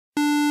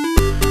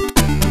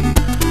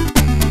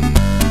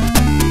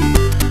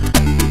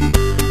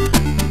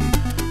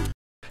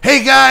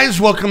Hey guys,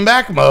 welcome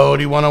back.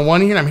 Modi 101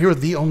 here. I'm here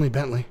with the only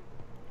Bentley.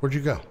 Where'd you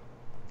go?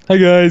 Hi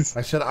guys.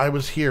 I said I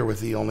was here with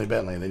the only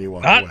Bentley, and then you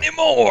walked Not away.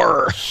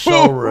 anymore.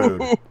 So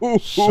rude.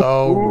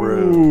 So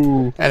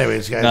rude.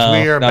 Anyways, guys, No,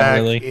 we are not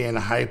back really. in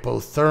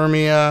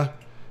Hypothermia,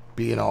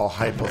 being all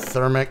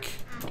hypothermic.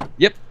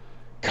 Yep.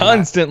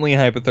 Constantly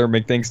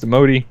hypothermic thanks to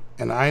Modi.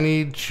 And I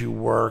need to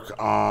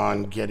work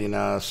on getting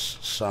us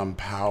some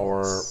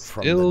power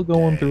from Still the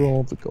going day. through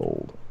all the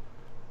gold.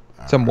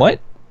 Some what?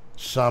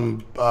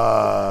 Some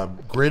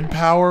grid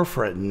power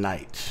for at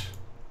night.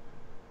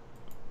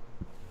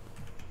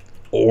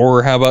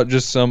 Or how about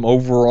just some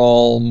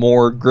overall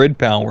more grid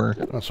power?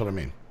 That's what I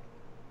mean.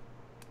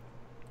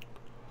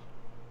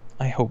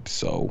 I hope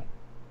so.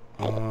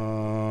 Let's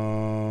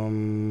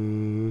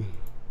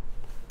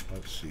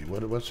see.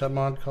 What's that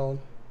mod called?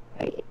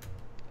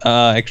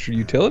 Extra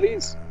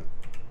utilities?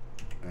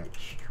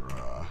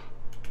 Extra.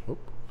 Oop,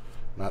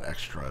 not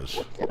extras.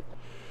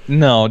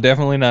 No,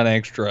 definitely not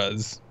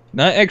extras.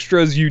 Not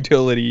extras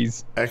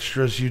utilities.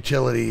 Extras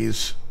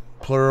utilities.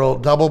 Plural.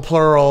 Double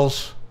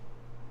plurals.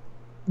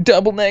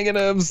 Double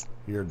negatives.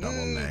 You're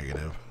double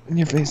negative. And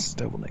your face is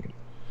double negative.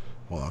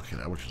 Well, okay,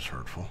 that was just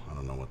hurtful. I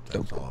don't know what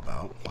that's all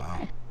about.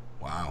 Wow.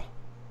 Wow.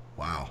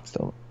 Wow.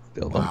 Still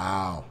don't.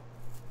 Wow.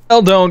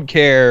 Still don't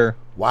care.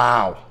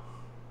 Wow.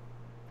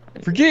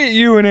 Forget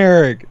you and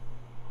Eric.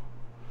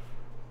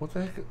 What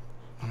the heck?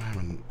 I'm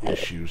having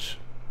issues.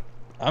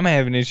 I'm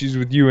having issues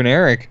with you and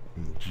Eric.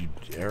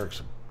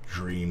 Eric's a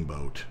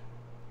dreamboat.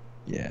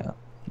 Yeah.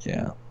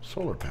 Yeah.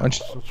 Solar panels.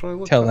 That's what I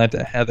look Tell like. that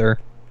to Heather.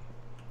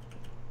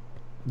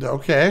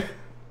 Okay.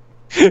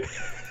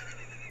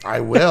 I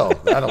will.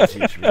 That'll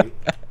teach me.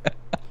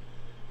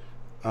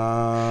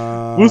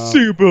 We'll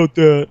see about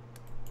that.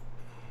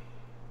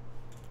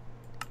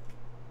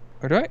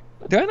 Or do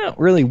I not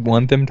really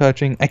want them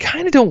touching? I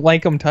kind of don't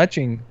like them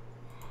touching.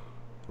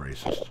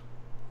 Racist.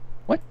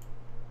 What?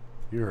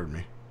 You heard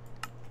me.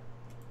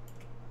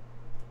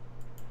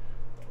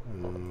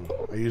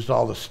 I used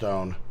all the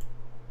stone.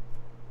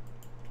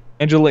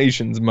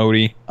 Congratulations,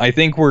 Modi. I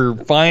think we're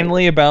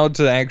finally about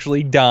to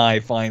actually die,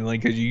 finally,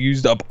 because you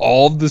used up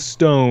all of the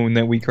stone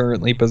that we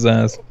currently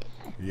possess.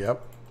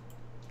 Yep.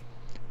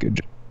 Good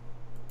job.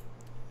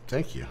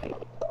 Thank you.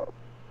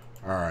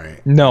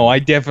 Alright. No, I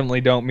definitely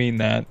don't mean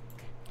that.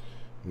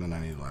 And then I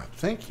need lap.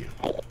 Thank you.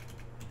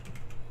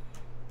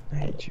 I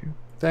hate you.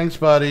 Thanks,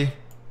 buddy. Go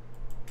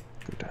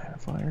die on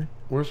fire.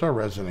 Where's our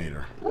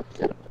resonator?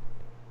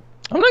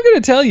 I'm not going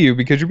to tell you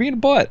because you're being a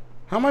butt.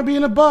 How am I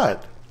being a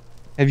butt?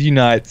 Have you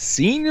not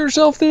seen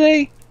yourself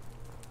today?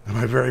 Am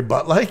I very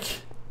butt-like?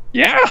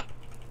 Yeah.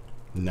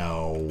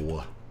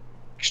 No.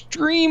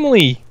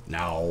 Extremely.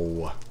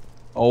 No.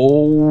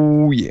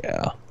 Oh,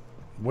 yeah.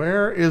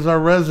 Where is our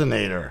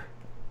resonator?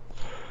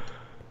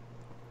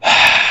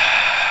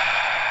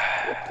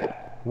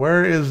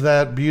 Where is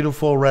that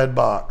beautiful red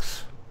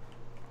box?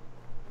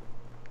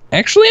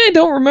 Actually, I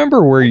don't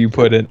remember where you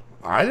put it.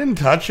 I didn't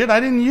touch it. I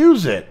didn't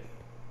use it.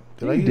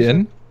 Did I You use did.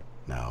 it?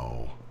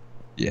 No.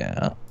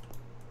 Yeah.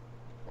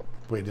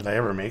 Wait, did I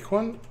ever make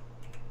one?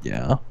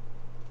 Yeah.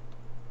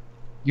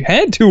 You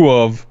had to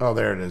have. Oh,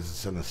 there it is.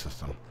 It's in the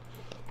system.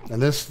 And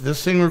this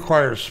thing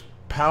requires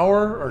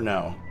power or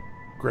no?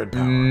 Grid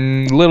power.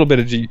 A little bit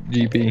of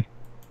GP.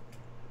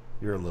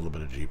 You're a little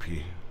bit of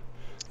GP.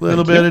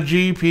 Little bit of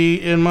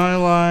GP in my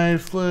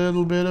life.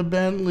 Little bit of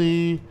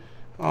Bentley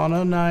on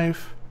a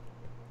knife.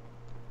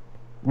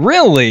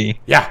 Really?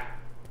 Yeah.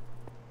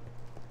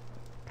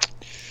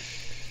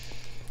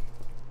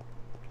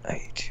 I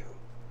hate you.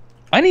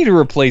 I need to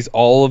replace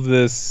all of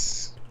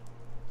this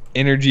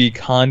energy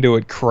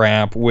conduit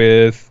crap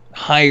with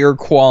higher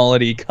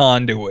quality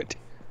conduit.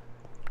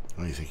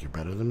 Oh, you think you're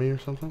better than me or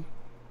something?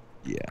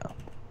 Yeah.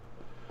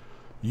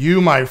 You,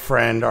 my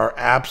friend, are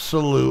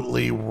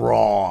absolutely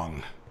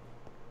wrong.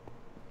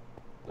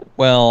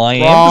 Well, I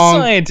am Wrong.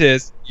 the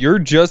scientist. You're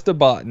just a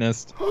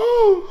botanist.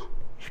 You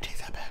take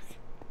that back.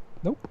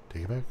 Nope.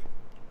 Take it back.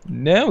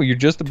 No, you're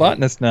just a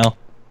botanist now.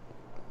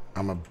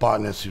 I'm a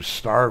botanist who's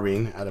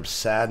starving out of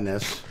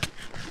sadness.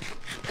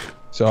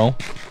 So.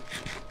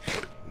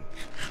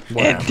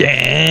 Whatever. And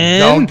then,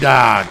 Don't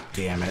die.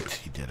 Damn it.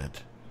 He did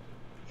it.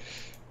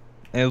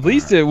 at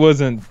least it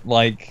wasn't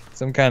like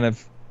some kind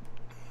of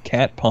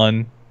cat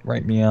pun,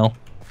 right, meow?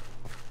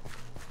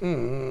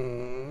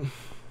 Make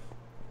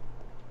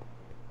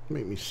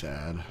me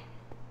sad.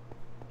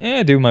 Yeah,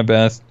 I do my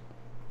best.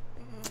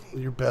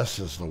 Your best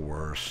is the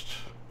worst.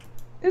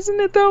 Isn't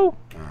it though?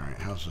 Alright,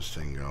 how's this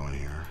thing going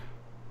here?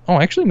 Oh,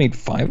 I actually made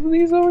 5 of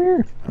these over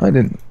here? I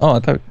didn't. Oh, I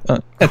thought.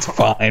 That's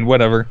fine,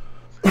 whatever.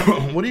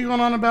 What are you going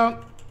on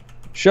about?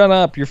 Shut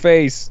up, your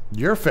face.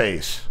 Your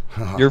face.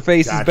 Your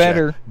face is Gotcha.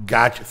 better.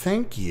 Gotcha.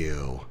 Thank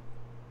you.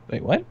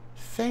 Wait, what?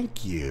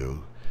 Thank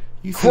you.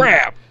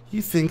 Crap!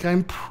 You think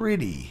I'm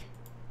pretty.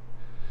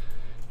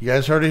 You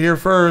guys heard it here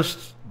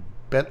first.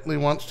 Bentley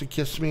wants to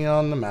kiss me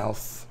on the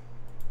mouth.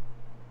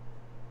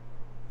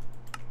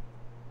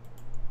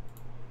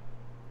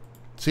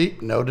 See?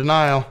 No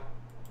denial.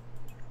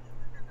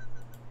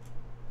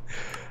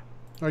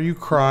 Are you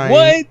crying?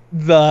 What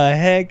the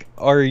heck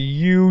are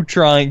you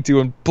trying to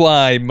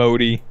imply,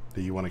 Modi?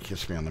 Do you want to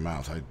kiss me on the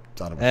mouth? I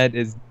thought it was That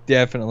is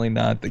definitely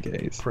not the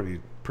case. pretty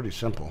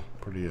simple.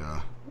 Pretty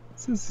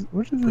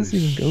What does this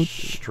even go to?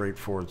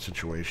 straightforward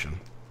situation.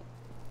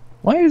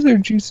 Why is there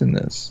juice in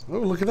this? Oh,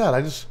 look at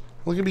that.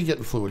 Look at me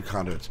getting fluid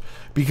conduits.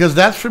 Because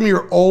that's from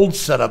your old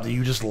setup that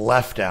you just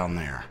left down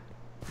there.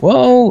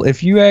 Well,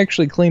 if you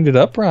actually cleaned it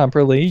up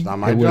properly, It's not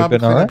my it would job have to been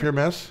clean all up right. your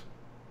mess.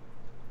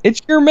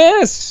 It's your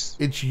mess.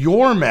 It's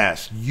your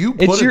mess. You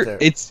put it there.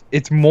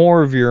 It's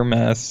more of your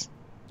mess.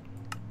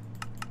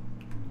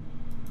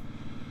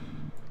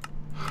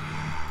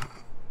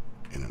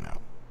 In and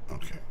out.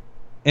 Okay.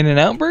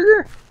 In-N-Out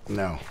Burger?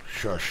 No.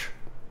 Shush.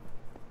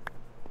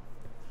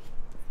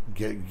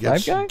 Five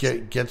Guys?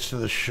 Gets to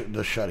the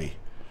shutty.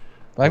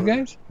 Five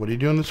Guys? What are you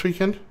doing this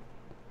weekend?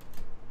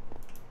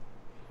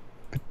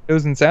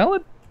 Potatoes and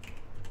salad?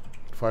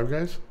 Five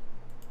Guys?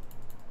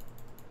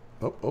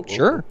 Oh.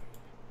 Sure.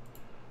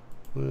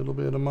 Little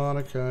bit of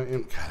Monica.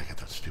 God, I got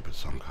that stupid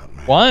song caught in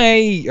my head.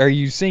 Why are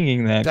you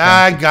singing that?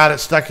 I got it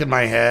stuck in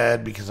my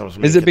head because I was.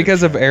 Is it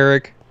because of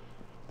Eric?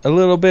 A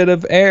little bit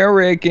of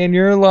Eric in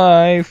your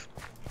life.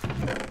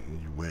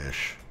 You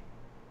wish.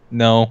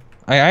 No,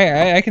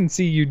 I can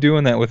see you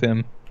doing that with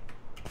him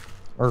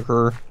or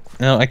her.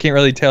 No, I can't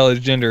really tell his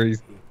gender.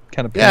 He's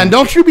kind of Yeah, and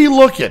don't you be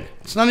looking.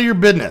 It's none of your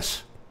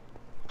business.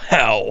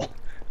 How?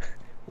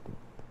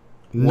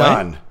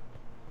 None.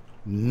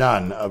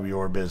 None of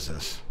your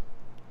business.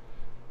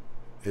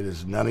 It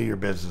is none of your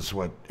business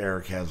what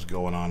Eric has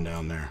going on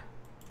down there.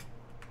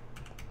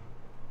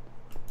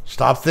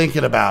 Stop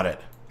thinking about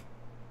it.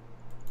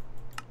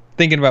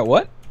 Thinking about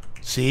what?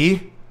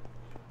 See?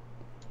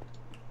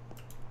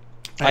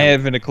 I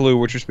haven't a clue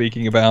what you're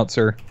speaking about,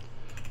 sir.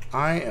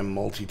 I am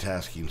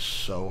multitasking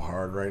so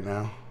hard right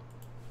now.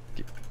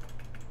 Did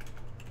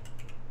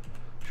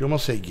you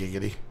almost say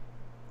giggity?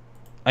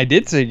 I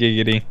did say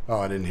giggity. Oh,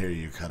 I didn't hear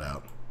you cut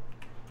out.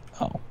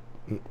 Oh.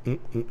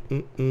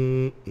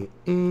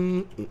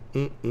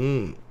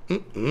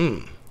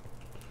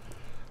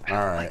 All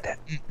right. Like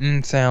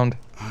that sound.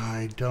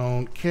 I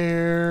don't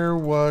care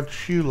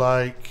what you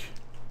like.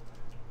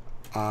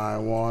 I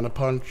want to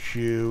punch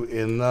you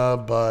in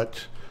the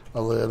butt.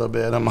 A little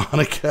bit of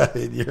Monica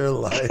in your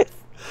life.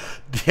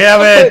 Damn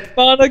it! Put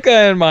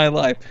Monica in my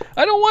life.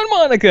 I don't want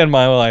Monica in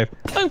my life.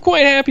 I'm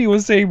quite happy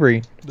with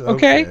Sabri.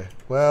 Okay?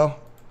 Well,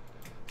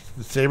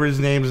 Saber's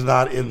name's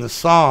not in the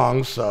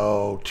song,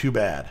 so too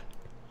bad.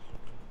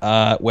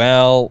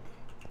 Well,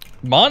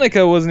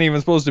 Monica wasn't even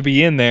supposed to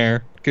be in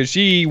there because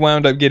she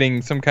wound up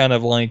getting some kind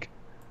of, like,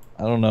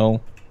 I don't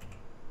know,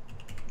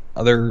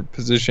 other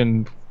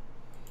position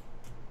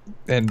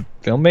in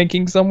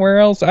filmmaking somewhere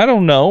else. I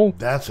don't know.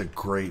 That's a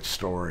great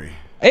story.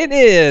 It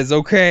is,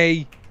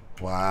 okay?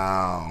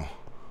 Wow.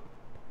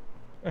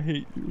 I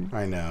hate you.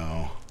 I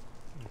know.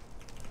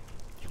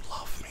 You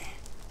love me.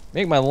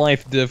 Make my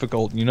life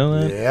difficult, you know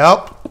that?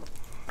 Yep.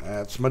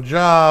 That's my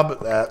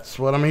job. That's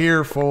what I'm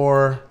here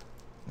for.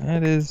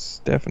 That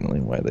is definitely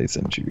why they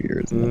sent you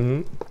here, isn't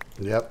it?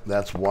 Yep.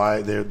 That's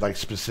why they're like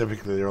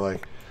specifically, they're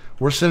like,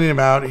 we're sending him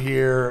out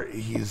here.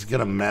 He's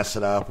going to mess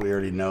it up. We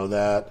already know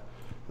that.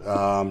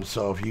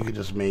 So if you could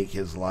just make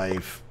his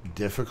life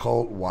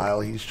difficult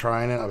while he's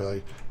trying it, I'll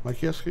be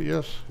like, yes,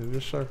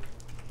 sir.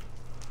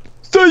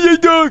 Is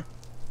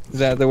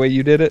that the way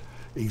you did it?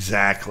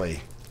 Exactly.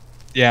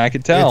 Yeah, I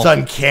could tell. It's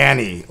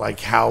uncanny, like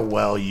how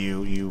well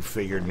you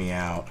figured me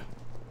out.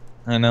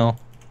 I know.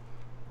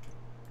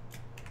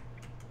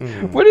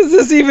 What does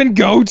this even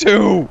go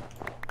to?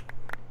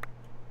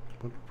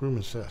 What room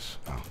is this?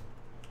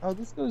 Oh,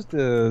 this goes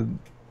to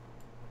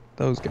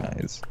those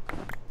guys.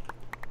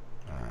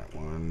 Alright,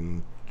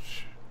 one.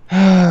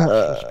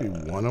 Supposed to be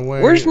one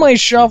away. Where's my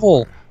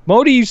shovel?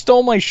 Modi, you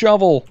stole my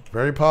shovel.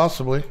 Very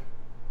possibly.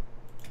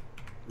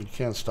 You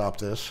can't stop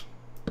this.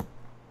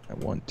 I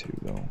want to,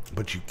 though.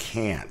 But you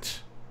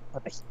can't.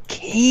 But I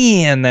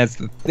can, that's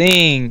the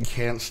thing.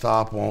 Can't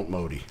stop, won't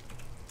Modi.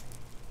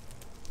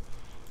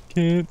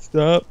 Can't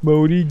stop,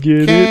 Modi,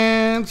 get it?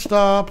 Can't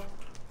stop,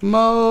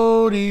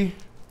 Modi.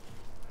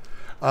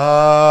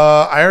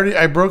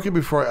 I broke it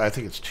before. I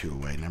think it's two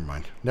away.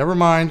 Never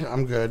mind.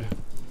 I'm good.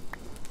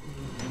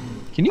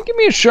 Can you give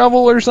me a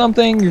shovel or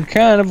something? You're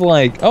kind of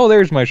like, oh,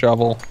 there's my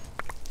shovel.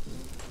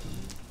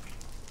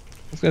 I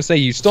was gonna say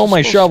you stole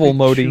my shovel,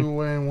 Modi. Two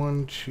away,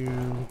 1,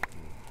 2.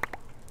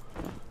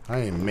 I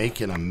am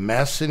making a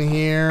mess in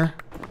here.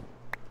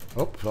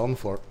 Oh, fell on the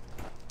floor.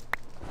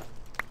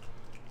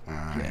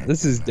 Yeah,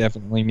 this is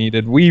definitely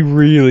needed. We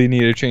really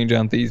need to change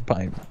out these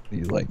pipes,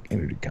 these like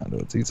energy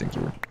conduits. These things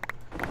are.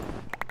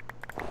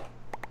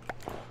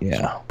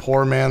 Yeah.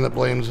 Poor man that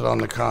blames it on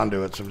the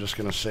conduits. I'm just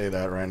gonna say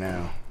that right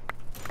now.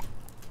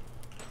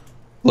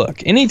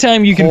 Look,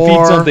 anytime you can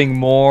feed something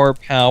more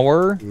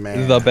power,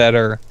 the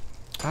better.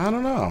 I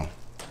don't know.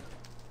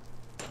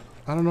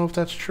 I don't know if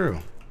that's true.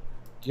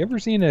 You ever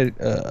seen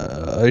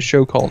a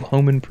show called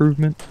Home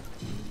Improvement?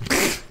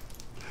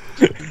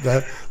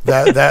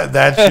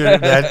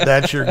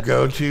 That's your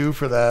go-to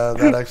for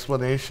that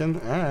explanation.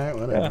 All right,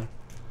 whatever. Yeah.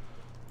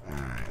 All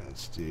right.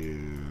 Let's do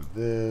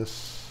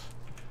this.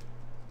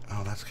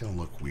 Oh, that's gonna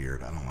look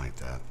weird. I don't like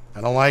that.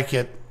 I don't like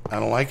it. I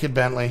don't like it,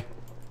 Bentley.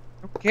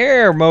 Don't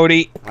care,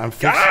 Modi. I'm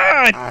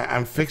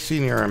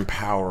fixing your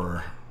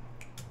empower.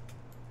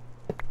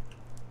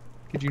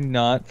 Could you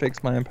not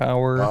fix my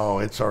empower? Oh,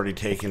 it's already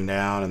taken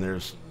down, and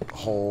there's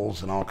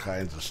holes and all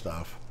kinds of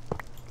stuff.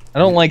 I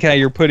don't like how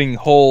you're putting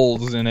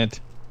holes in it.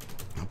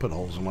 I'll put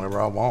holes in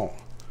whatever I want.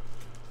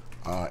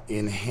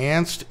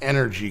 Enhanced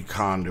energy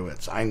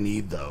conduits. I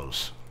need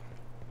those.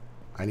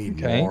 I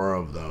need more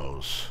of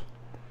those.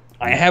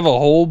 I have a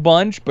whole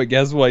bunch, but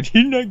guess what?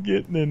 You're not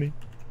getting any.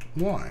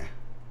 Why?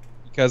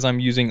 Because I'm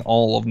using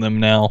all of them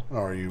now. Oh,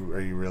 are you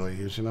really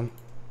using them?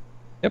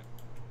 Yep.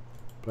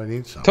 But I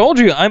need some. Told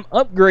you, I'm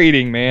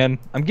upgrading, man.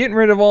 I'm getting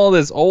rid of all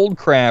this old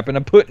crap, and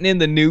I'm putting in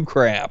the new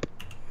crap.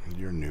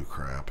 Your new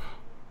crap.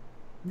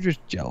 I'm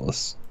just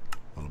jealous.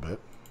 A little bit.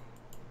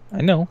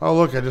 I know. Oh,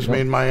 look, I just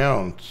made my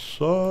own.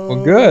 So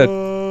well, good.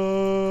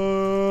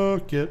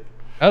 It.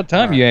 About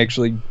time you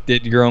actually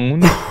did your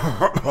own.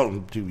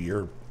 Do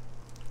your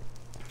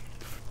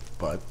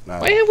butt.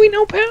 Why have we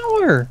no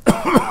power?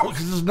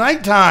 Because it's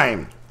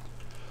nighttime.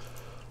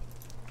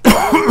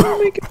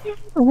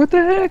 What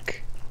the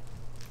heck?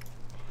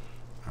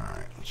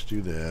 Alright, let's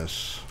do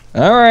this.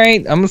 Alright,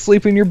 I'm gonna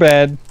sleep in your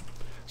bed.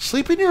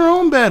 Sleep in your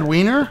own bed,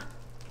 Wiener.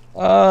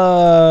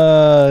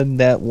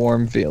 That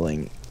warm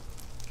feeling.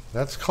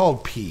 That's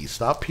called pee.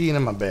 Stop peeing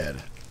in my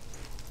bed.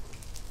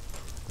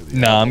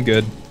 Nah, I'm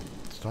good.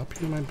 Stop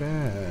peeing in my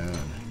bed.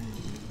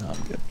 No,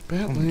 I'm good.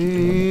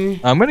 Bentley.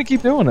 I'm gonna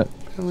keep doing it.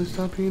 Bentley,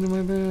 stop peeing in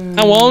my bed.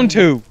 I want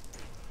to.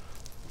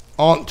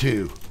 Want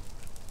to.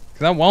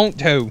 Cause I want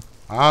to.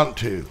 I want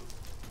to.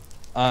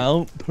 I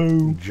want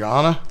to.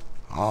 Jonna,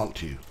 I want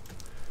to.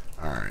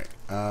 Alright.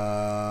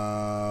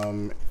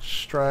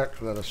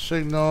 Extract without a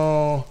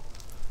signal.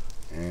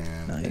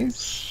 And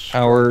nice.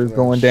 Power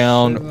going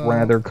down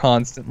rather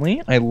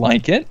constantly. I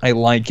like it. I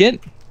like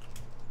it.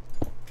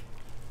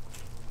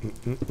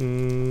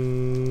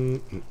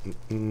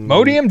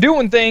 Modi, I'm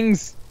doing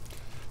things.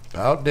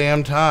 About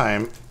damn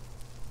time.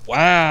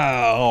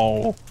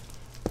 Wow.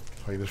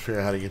 If I could just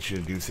figure out how to get you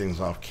to do things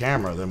off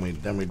camera, then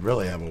we'd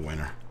really have a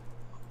winner.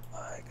 Oh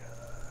my God.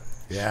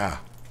 Yeah.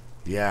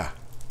 Yeah.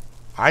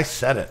 I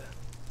said it.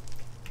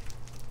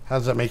 How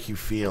does that make you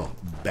feel,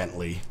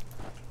 Bentley?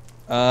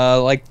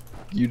 Like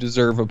you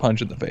deserve a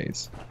punch in the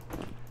face.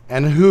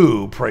 And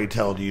who, pray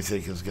tell, do you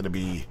think is going to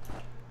be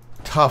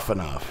tough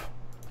enough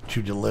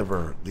to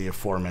deliver the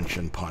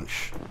aforementioned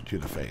punch to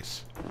the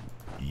face?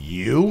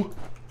 You?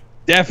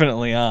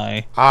 Definitely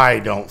I. I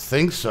don't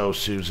think so,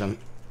 Susan.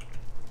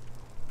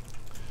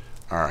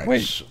 All right.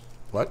 Wait. So,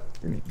 what?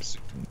 Your name's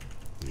Susan.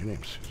 Your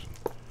name's Susan.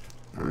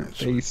 All Your right.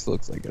 face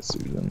looks like a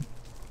Susan.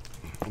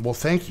 Well,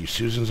 thank you.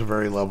 Susan's a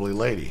very lovely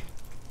lady.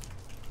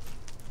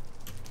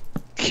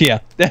 Yeah,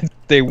 that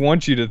they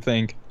want you to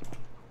think.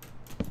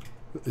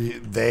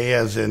 They,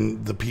 as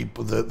in the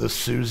people, the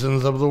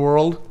Susans of the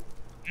world?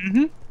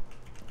 Mm-hmm.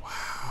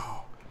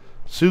 Wow.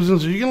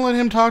 Susans, are you going to let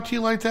him talk to you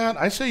like that?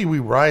 I say we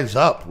rise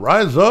up.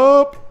 Rise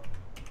up!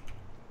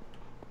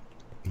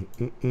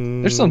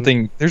 There's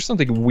something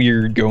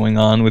weird going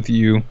on with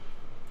you.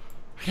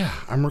 Yeah,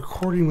 I'm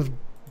recording with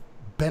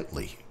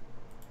Bentley.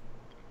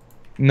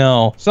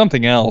 No,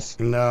 something else.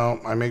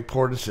 No, I make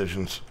poor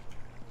decisions.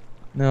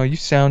 No, you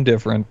sound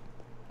different.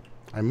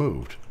 I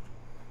moved.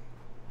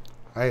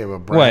 I have a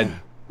brand.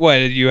 What?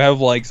 Did you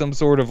have like some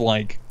sort of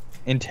like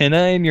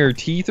antenna in your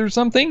teeth or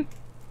something?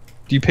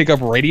 Do you pick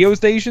up radio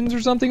stations or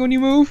something when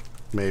you move?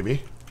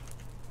 Maybe.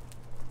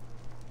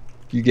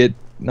 You get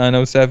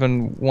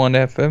 9071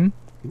 FM?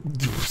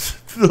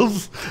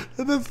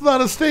 That's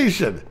not a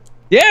station.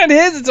 Yeah, it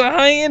is. It's a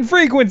high-end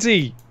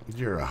frequency.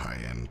 You're a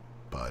high-end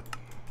butt.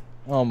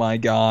 Oh my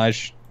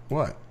gosh.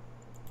 What?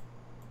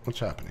 What's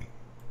happening?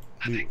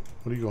 Nothing.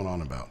 What are you going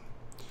on about?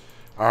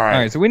 All right. All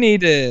right, so we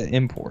need to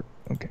import.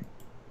 Okay.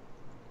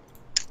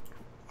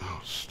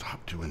 Oh,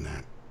 stop doing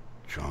that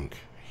junk.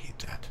 I hate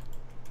that.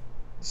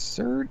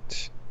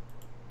 Insert.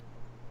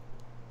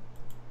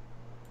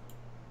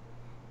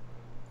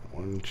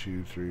 1,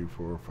 2, 3,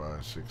 4,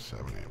 5, 6,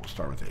 7, 8. We'll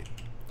start with 8.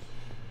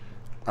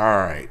 All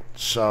right.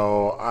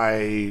 So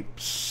I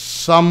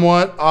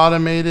somewhat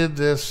automated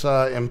this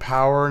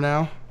Empower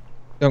now.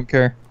 Don't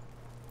care.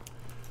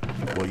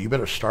 Well, you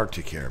better start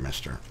to care,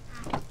 mister.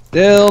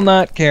 Still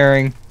not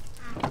caring.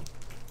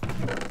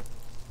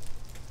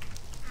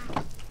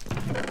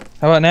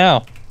 How about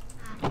now?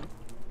 All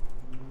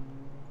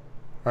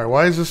right.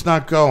 Why is this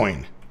not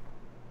going?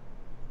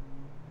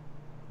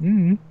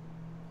 The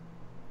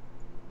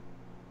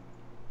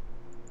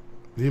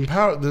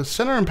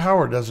center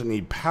Empower doesn't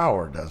need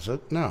power, does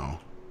it? No.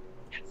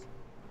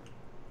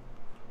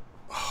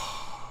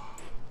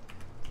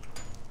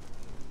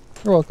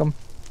 You're welcome.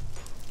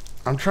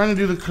 I'm trying to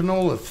do the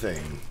canola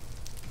thing.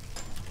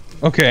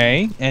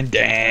 Okay, and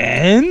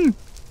then?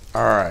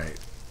 All right.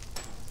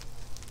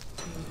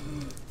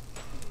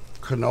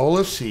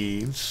 Canola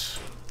seeds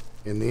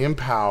in the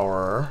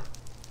Empower.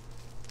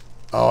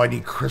 Oh, I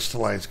need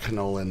crystallized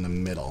canola in the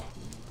middle.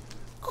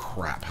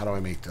 Crap, how do I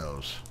make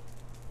those?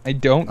 I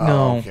don't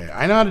know. Okay,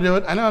 I know how to do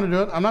it. I know how to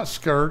do it. I'm not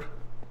scared.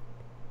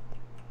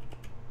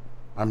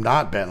 I'm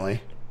not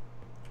Bentley.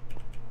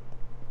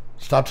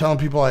 Stop telling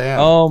people I am.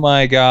 Oh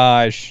my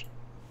gosh.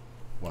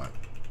 What?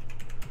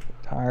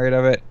 Tired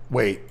of it.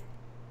 Wait,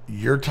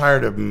 you're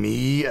tired of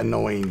me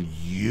annoying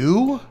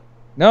you?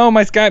 No,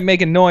 my Skype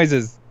making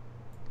noises.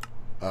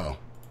 Oh.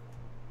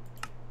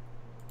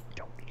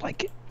 Don't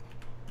like it.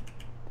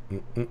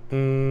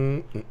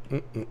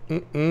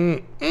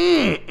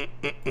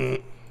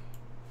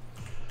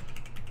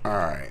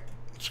 Alright,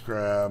 let's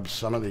grab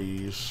some of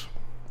these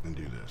and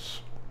do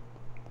this.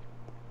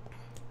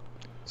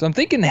 So I'm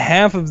thinking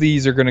half of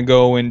these are going to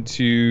go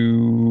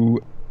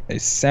into a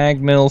sag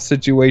mill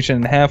situation,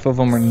 and half of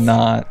them are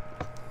not.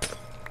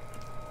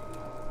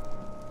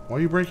 Why are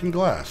you breaking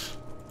glass?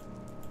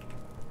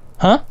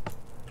 Huh?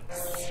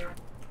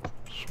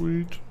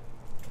 Sweet.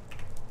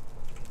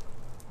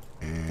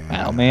 And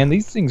Wow, man,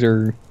 these things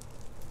are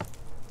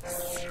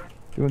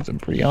doing some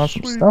pretty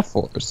awesome stuff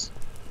for us.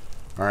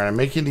 Alright, I'm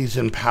making these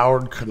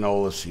empowered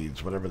canola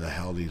seeds, whatever the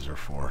hell these are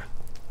for.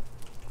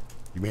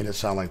 You made it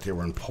sound like they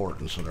were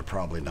important, so they're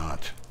probably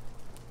not.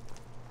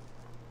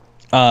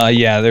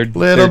 Yeah, they're...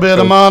 Little bit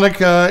of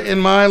Monica in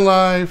my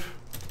life.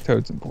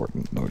 Toad's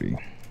important, Modi.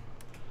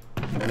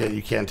 Yeah,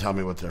 you can't tell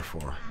me what they're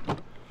for.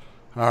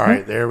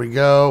 Alright, there we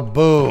go.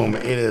 Boom.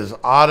 It is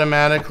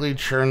automatically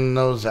churning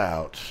those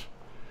out.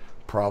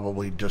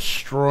 Probably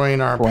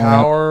destroying our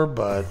power,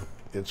 but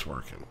it's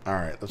working.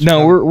 Alright, let's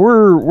No,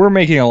 we're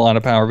making a lot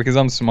of power because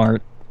I'm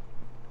smart.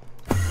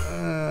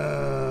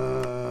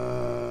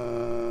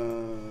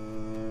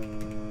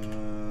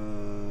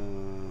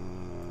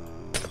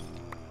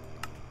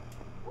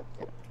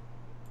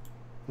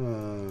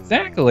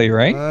 Exactly,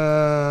 right?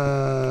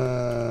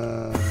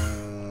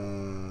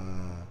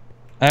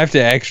 I have to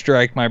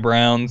extract my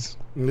browns.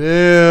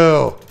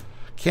 No.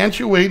 Can't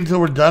you wait until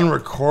we're done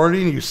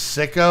recording, you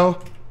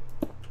sicko?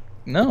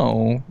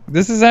 No.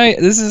 This is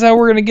how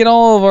we're gonna get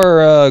all of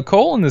our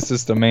coal in the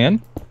system, man.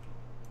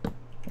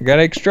 I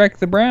gotta extract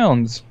the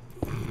browns.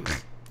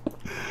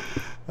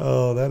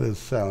 Oh, that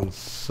sounds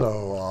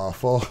so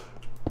awful.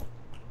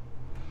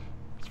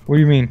 What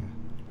do you mean?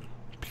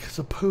 Because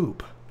of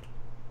poop.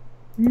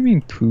 What do you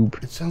mean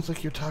poop? It sounds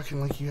like you're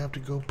talking like you have to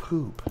go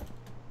poop.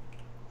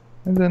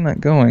 How's that not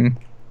going?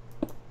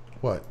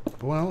 What?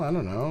 Well, I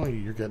don't know.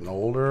 You're getting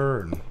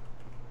older, and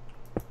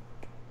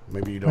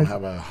maybe you don't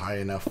have a high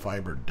enough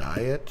fiber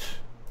diet.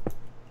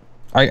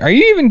 Are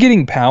you even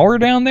getting power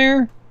down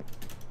there?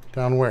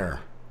 Down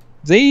where?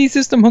 Is the AE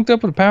system hooked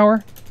up with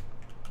power?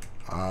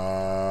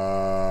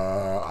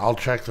 I'll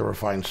check the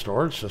refined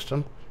storage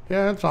system.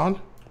 Yeah, it's on.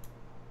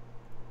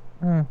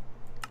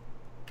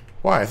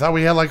 Why? I thought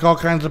we had like all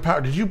kinds of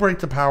power. Did you break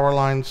the power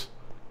lines?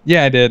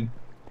 Yeah, I did.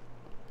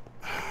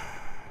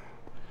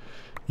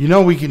 You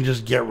know we can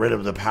just get rid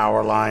of the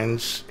power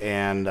lines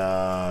and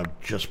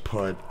just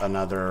put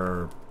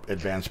another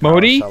advanced power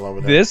Modi, cell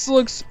over there. This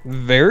looks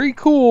very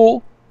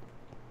cool.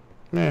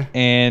 Meh.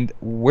 And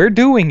we're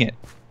doing it.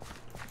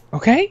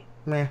 Okay?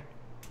 Meh.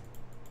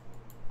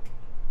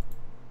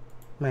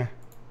 Meh.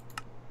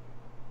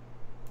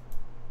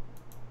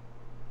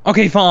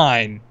 Okay,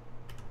 fine.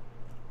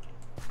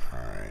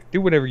 Alright.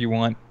 Do whatever you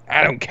want.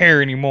 I don't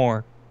care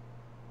anymore.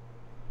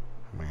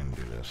 How am I going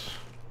to do this?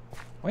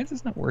 Why is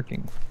this not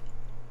working?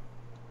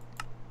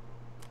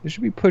 This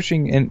should be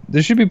pushing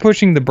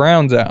the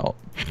browns out.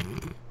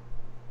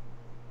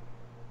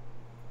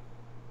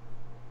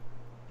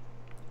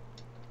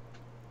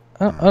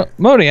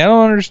 Modi, I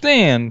don't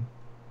understand.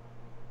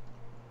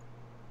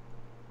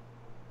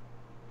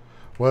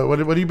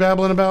 What are you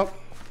babbling about?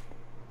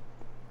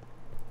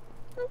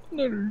 I don't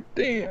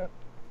understand.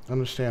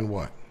 Understand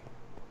what?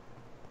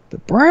 The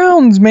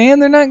browns,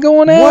 man, they're not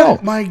going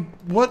out.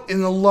 What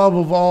in the love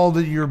of all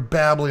that you're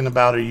babbling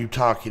about are you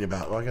talking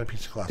about? Well, I got a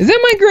piece of glass. Is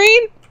that my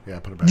green? Yeah,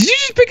 put it back. Did you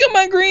just pick up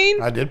my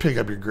green? I did pick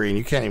up your green.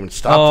 You can't even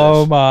stop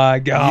Oh this. my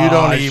god. You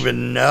don't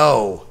even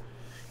know.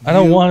 I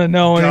don't want to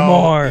know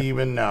anymore. Don't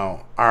even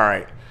know. All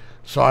right.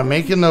 So I'm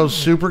making those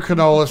super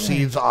canola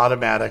seeds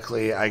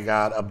automatically. I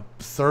got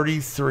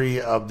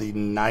 33 of the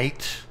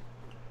night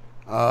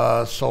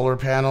solar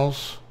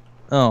panels.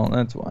 Oh,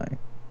 that's why.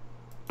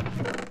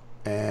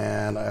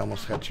 And I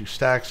almost got 2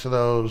 stacks of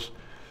those.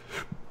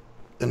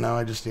 And now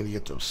I just need to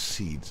get those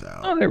seeds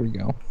out. Oh, there we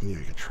go. I need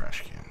to get a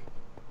trash can.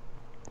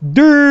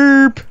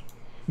 Derp!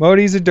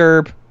 Modi's a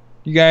derp.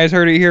 You guys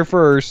heard it here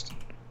first.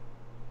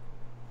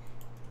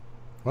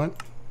 What?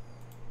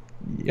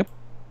 Yep.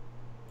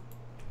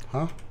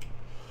 Huh?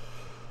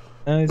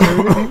 You guys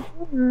heard it here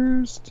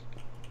first.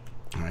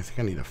 I think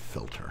I need a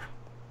filter.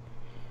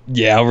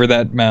 Yeah, over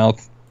that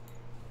mouth.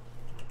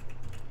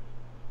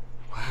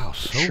 Wow,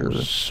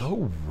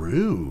 so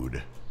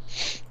rude.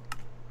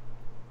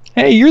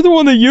 Hey, you're the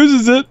one that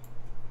uses it.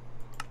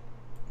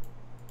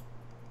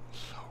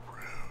 So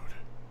rude.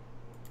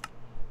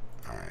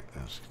 Alright,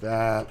 that's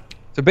that.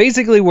 So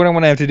basically what I'm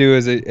going to have to do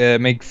is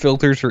make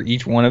filters for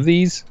each one of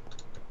these.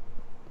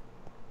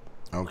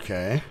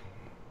 Okay.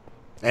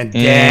 And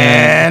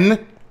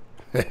then...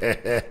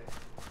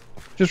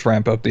 Just Just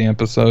wrap up the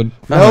episode.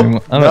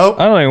 Nope. I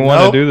don't even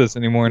want to do this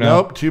anymore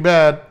now. Nope. Too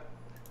bad.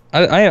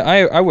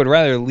 I would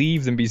rather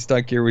leave than be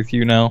stuck here with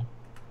you now.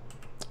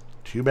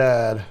 Too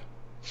bad.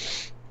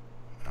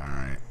 All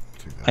right.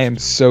 I am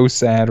so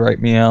sad. Right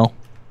meow.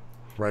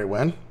 Right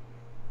when?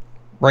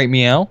 Right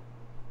meow.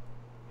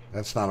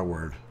 That's not a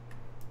word.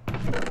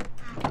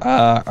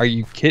 Are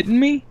you kidding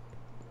me?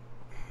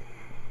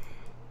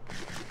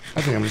 I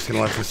think I'm just gonna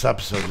let this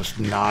episode just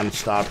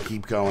non-stop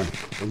keep going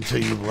until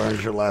you've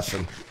learned your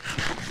lesson.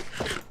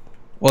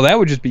 Well, that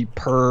would just be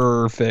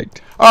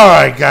perfect.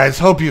 Alright guys,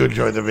 hope you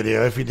enjoyed the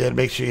video. If you did,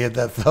 make sure you hit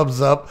that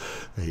thumbs up.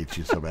 I hate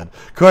you so bad.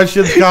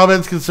 Questions,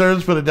 comments,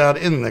 concerns, put it down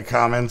in the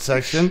comments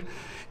section.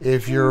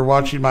 If you're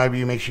watching my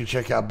view, make sure you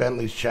check out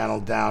Bentley's channel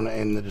down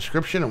in the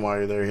description. And while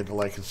you're there, hit the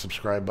like and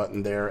subscribe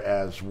button there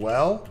as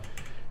well.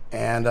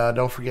 And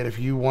don't forget, if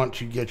you want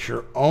to get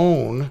your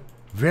own,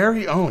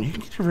 very own, you can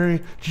get your very,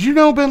 did you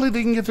know, Bentley,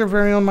 they can get their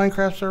very own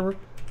Minecraft server?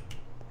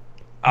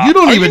 You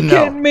don't even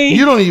know. Me?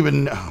 You don't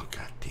even know. Oh,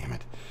 God damn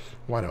it.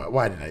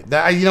 Why did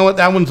I? You know what?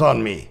 That one's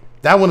on me.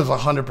 That one is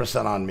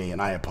 100% on me,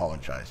 and I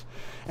apologize.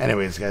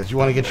 Anyways, guys, you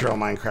want to get your own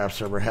Minecraft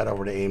server, head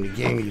over to AIM2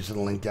 Game using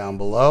the link down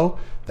below.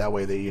 That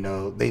way they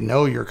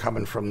know you're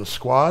coming from the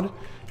squad.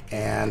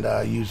 And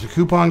use the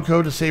coupon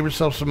code to save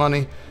yourself some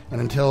money.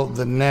 And until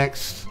the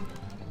next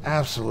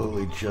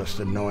absolutely just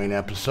annoying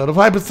episode of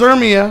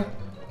Hypothermia,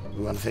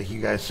 we want to thank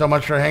you guys so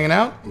much for hanging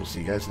out. We'll see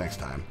you guys next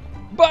time.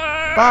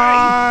 Bye!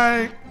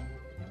 Bye!